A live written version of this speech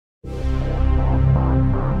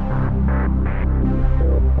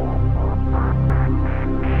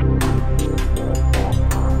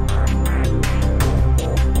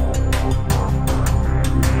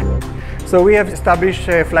So we have established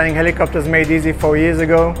Flying Helicopters Made Easy 4 years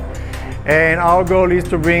ago, and our goal is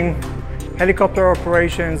to bring helicopter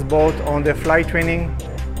operations both on the flight training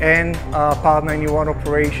and Part 91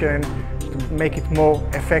 operation to make it more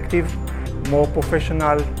effective, more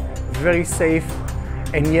professional, very safe,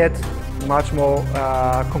 and yet much more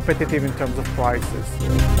competitive in terms of prices.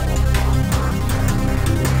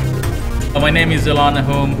 My name is Ilan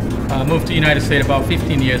Nahum. I moved to the United States about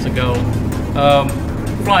 15 years ago.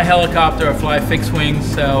 Fly helicopter, I fly fixed wings,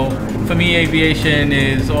 so for me aviation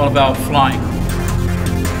is all about flying.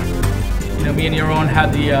 You know, me and Yaron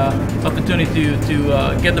had the opportunity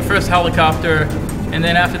to get the first helicopter, and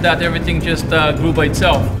then after that everything just grew by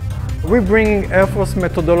itself. We bring Air Force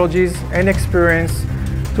methodologies and experience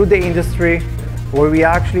to the industry, where we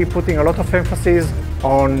are actually putting a lot of emphasis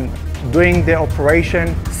on doing the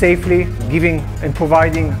operation safely, giving and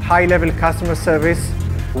providing high-level customer service,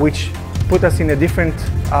 which put us in a different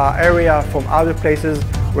area from other places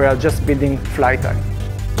where are just building flight time.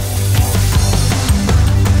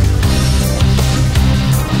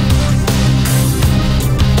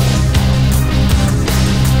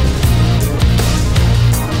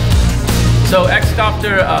 So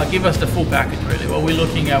X-Copter give us the full package really. What we're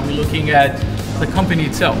looking at the company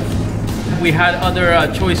itself. We had other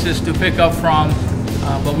choices to pick up from,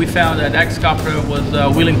 but we found that X-Copter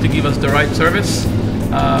was willing to give us the right service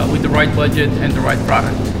with the right budget and the right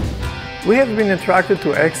product. We have been attracted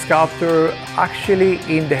to X-Copter actually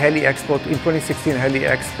in the Heli Expo, in 2016 Heli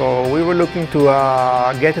Expo. We were looking to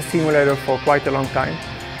get a simulator for quite a long time.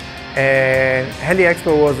 And Heli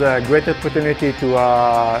Expo was a great opportunity to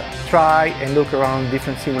try and look around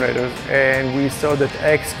different simulators, and we saw that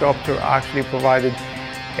X-Copter actually provided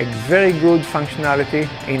a very good functionality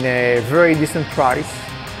in a very decent price,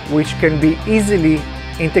 which can be easily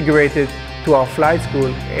integrated to our flight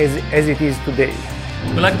school as it is today.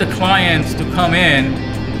 We like the clients to come in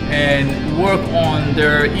and work on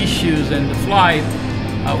their issues in the flight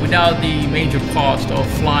without the major cost of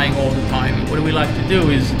flying all the time. What we like to do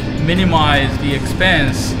is minimize the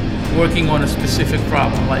expense working on a specific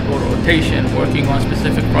problem like auto rotation, working on a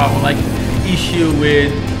specific problem like issue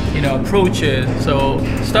with approaches. So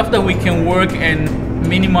stuff that we can work and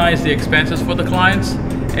minimize the expenses for the clients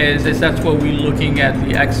is that's what we're looking at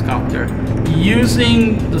the X-Copter.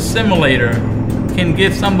 Using the simulator can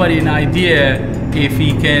give somebody an idea if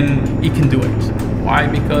he can do it. Why?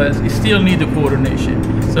 Because you still need the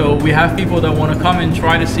coordination. So we have people that want to come and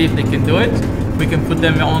try to see if they can do it. We can put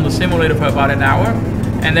them on the simulator for about an hour,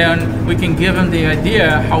 and then we can give them the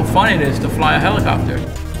idea how fun it is to fly a helicopter.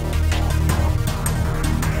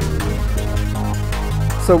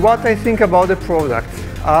 So what I think about the product,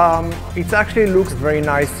 it actually looks very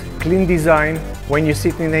nice, clean design. When you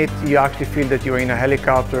sit in it, you actually feel that you're in a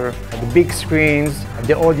helicopter. The big screens,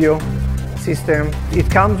 the audio system. It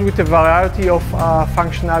comes with a variety of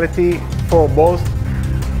functionality for both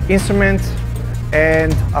instrument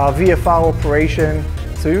and VFR operation.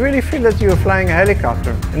 So you really feel that you're flying a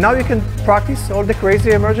helicopter. And now you can practice all the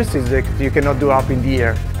crazy emergencies that you cannot do up in the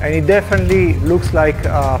air. And it definitely looks like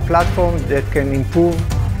a platform that can improve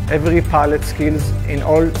every pilot's skills in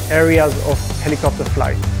all areas of helicopter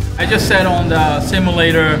flight. I just said on the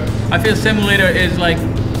simulator, I feel simulator is like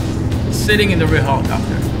sitting in the real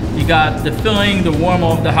helicopter. You got the feeling, the warmth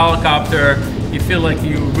of the helicopter. You feel like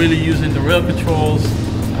you're really using the real controls.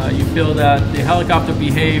 You feel that the helicopter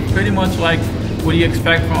behaves pretty much like what you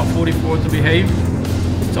expect from a 44 to behave.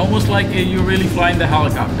 It's almost like you're really flying the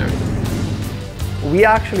helicopter. We're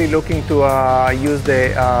actually looking to use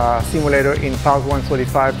the simulator in Part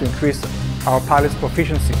 135 to increase our pilot's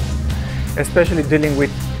proficiency, especially dealing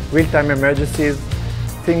with real-time emergencies,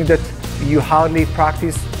 things that you hardly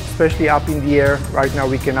practice, especially up in the air. Right now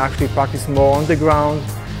we can actually practice more on the ground,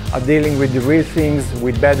 dealing with the real things,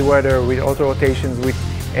 with bad weather, with auto rotations, with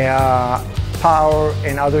power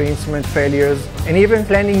and other instrument failures, and even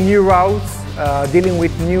planning new routes, dealing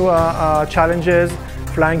with new challenges,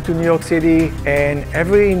 flying to New York City, and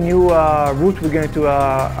every new route we're going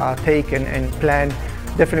to take and plan.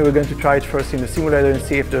 Definitely we're going to try it first in the simulator and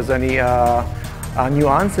see if there's any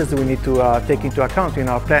nuances that we need to take into account in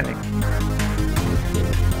our planning.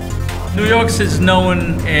 New York is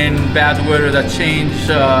known in bad weather that change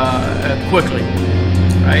quickly,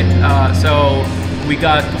 right? So we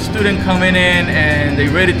got the student coming in and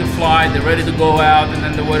they're ready to fly, they're ready to go out, and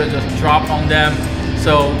then the weather just dropped on them.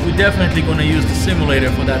 So we're definitely going to use the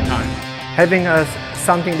simulator for that time. Having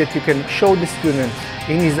something that you can show the student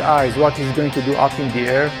in his eyes what he's going to do up in the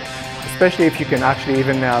air, especially if you can actually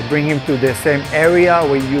even bring him to the same area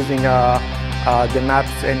where you're using the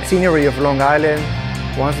maps and scenery of Long Island.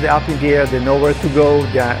 Once they're up in the air, they know where to go,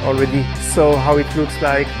 they're already saw how it looks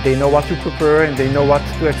like, they know what to prepare, and they know what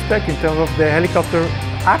to expect in terms of the helicopter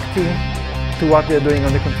acting to what they're doing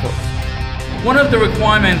on the controls. One of the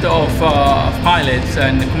requirements of pilots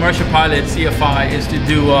and commercial pilots, CFI, is to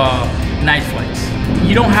do night flights.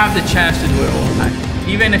 You don't have the chance to do it all the time.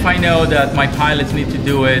 Even if I know that my pilots need to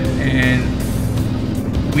do it and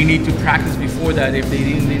we need to practice before that if they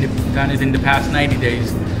didn't done it in the past 90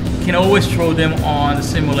 days, you can always throw them on the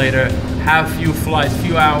simulator, have few flights,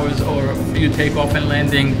 few hours or few takeoff and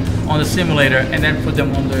landing on the simulator, and then put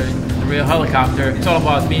them on the real helicopter. It's all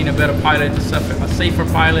about being a better pilot, a safer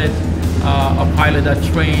pilot, a pilot that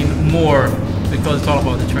trained more, because it's all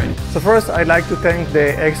about the training. So first, I'd like to thank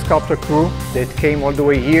the X-Copter crew that came all the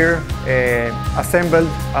way here and assembled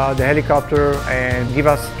the helicopter and give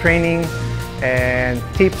us training and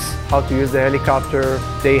tips how to use the helicopter.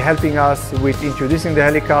 They're helping us with introducing the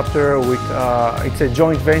helicopter. It's a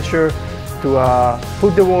joint venture to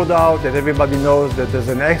put the word out that everybody knows that there's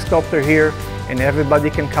an X-Copter here and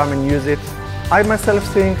everybody can come and use it. I myself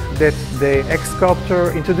think that the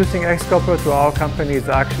X-Copter, introducing X-Copter to our company is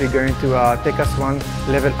actually going to take us one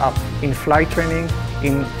level up in flight training,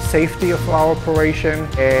 in safety of our operation,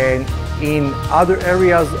 and in other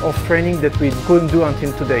areas of training that we couldn't do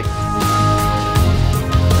until today.